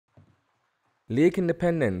Lake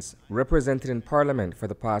Independence, represented in Parliament for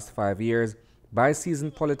the past 5 years by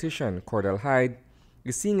seasoned politician Cordel Hyde,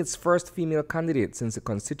 is seeing its first female candidate since the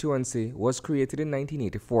constituency was created in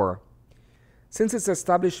 1984. Since its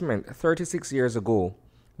establishment 36 years ago,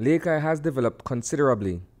 Lake has developed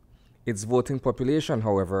considerably. Its voting population,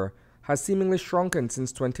 however, has seemingly shrunken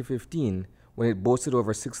since 2015, when it boasted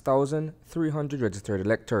over 6,300 registered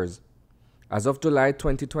electors. As of July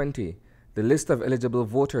 2020, the list of eligible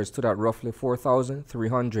voters stood at roughly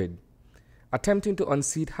 4,300. Attempting to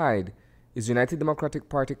unseat Hyde is United Democratic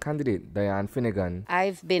Party candidate Dianne Finnegan.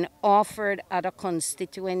 I've been offered at a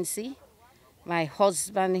constituency. My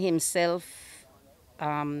husband himself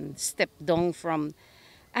stepped down from.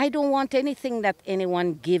 I don't want anything that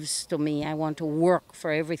anyone gives to me. I want to work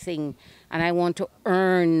for everything, and I want to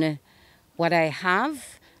earn what I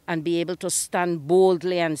have and be able to stand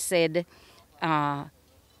boldly and said,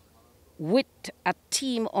 with a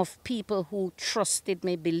team of people who trusted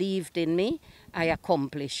me, believed in me, I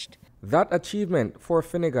accomplished. That achievement for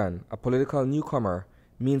Finnegan, a political newcomer,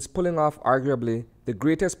 means pulling off arguably the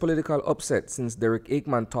greatest political upset since Derek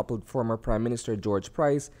Aikman toppled former Prime Minister George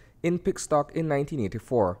Price in Pickstock in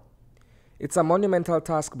 1984. It's a monumental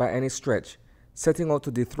task by any stretch, setting out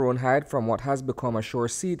to dethrone Hyde from what has become a sure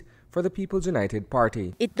seat for the People's United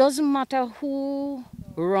Party. It doesn't matter who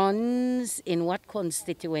runs in what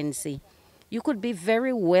constituency. You could be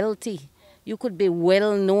very wealthy. You could be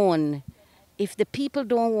well known. If the people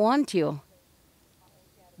don't want you,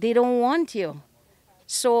 they don't want you.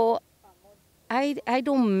 So I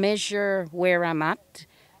don't measure where I'm at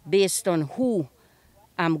based on who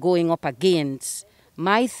I'm going up against.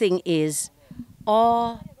 My thing is,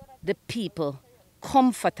 are the people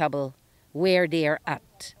comfortable where they are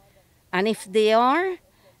at? And if they are,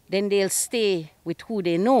 then they'll stay with who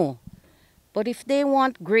they know. But if they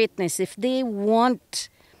want greatness, if they want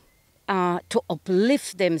to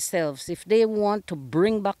uplift themselves, if they want to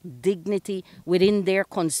bring back dignity within their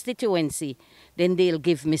constituency, then they'll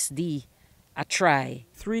give Miss D a try.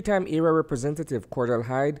 Three-time era representative Cordel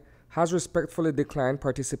Hyde has respectfully declined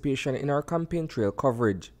participation in our campaign trail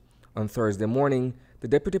coverage. On Thursday morning, the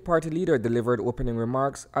deputy party leader delivered opening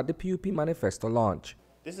remarks at the P.U.P manifesto launch.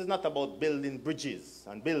 This is not about building bridges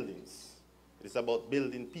and buildings. It's about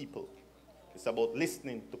building people. It's about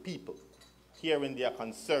listening to people, hearing their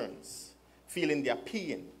concerns, feeling their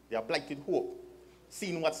pain, their blighted hope,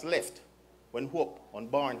 seeing what's left when hope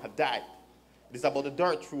unborn had died. It is about the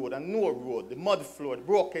dirt road and no road, the mud floor, the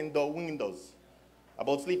broken door windows,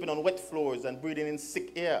 about sleeping on wet floors and breathing in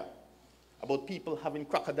sick air, about people having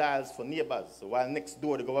crocodiles for neighbors while next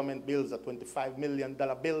door the government builds a $25 million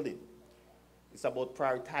building. It's about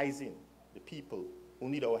prioritizing the people who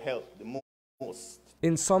need our help the most.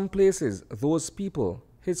 In some places, those people,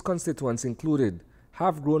 his constituents included,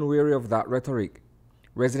 have grown weary of that rhetoric.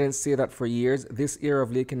 Residents say that for years, this era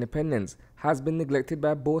of Lake Independence has been neglected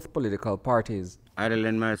by both political parties. I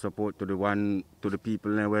lend my support to the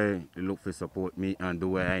people in where they look for support me and the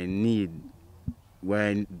way I need,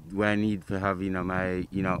 where I need to have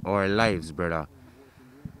our lives, brother.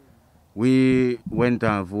 We went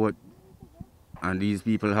and vote, and these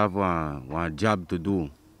people have one job to do,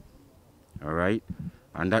 all right?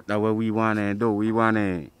 And that's what we want to do. We want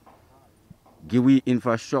to give we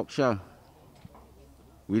infrastructure.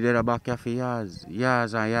 We did a back for years and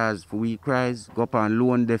years. For we cries, go up and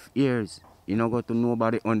loan deaf ears. You don't go to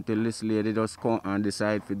nobody until this lady just come and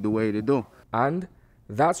decide to do what they do. And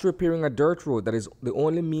that's repairing a dirt road that is the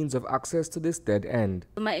only means of access to this dead end.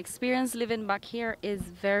 My experience living back here is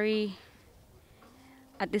very,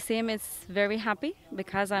 at the same, it's very happy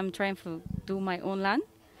because I'm trying to do my own land.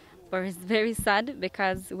 But it's very sad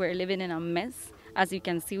because we're living in a mess. As you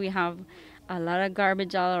can see, we have a lot of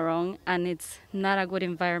garbage all around, and it's not a good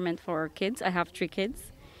environment for our kids. I have 3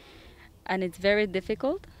 kids, and it's very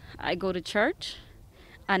difficult. I go to church,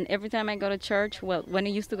 and every time I go to church, well, when I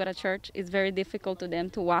used to go to church, it's very difficult to them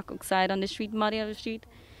to walk outside on the street, muddy on the street.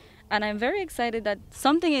 And I'm very excited that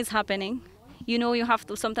something is happening. You know,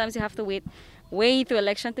 sometimes you have to wait till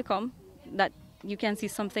election to come, that you can see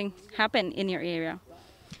something happen in your area.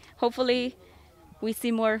 Hopefully, we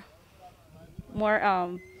see more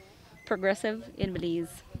progressive in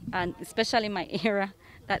Belize, and especially my area,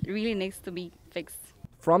 that really needs to be fixed.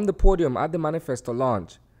 From the podium at the manifesto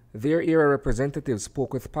launch, their era representatives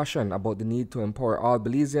spoke with passion about the need to empower all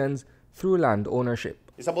Belizeans through land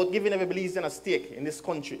ownership. It's about giving every Belizean a stake in this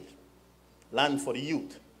country. Land for the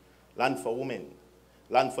youth, land for women,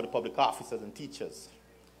 land for the public officers and teachers,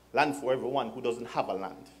 land for everyone who doesn't have a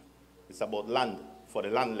land. It's about land for the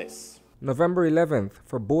landless. November 11th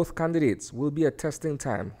for both candidates will be a testing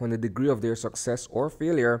time when the degree of their success or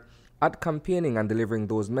failure at campaigning and delivering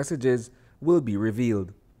those messages will be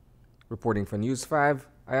revealed. Reporting for News 5,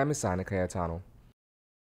 I am Isani Cayetano.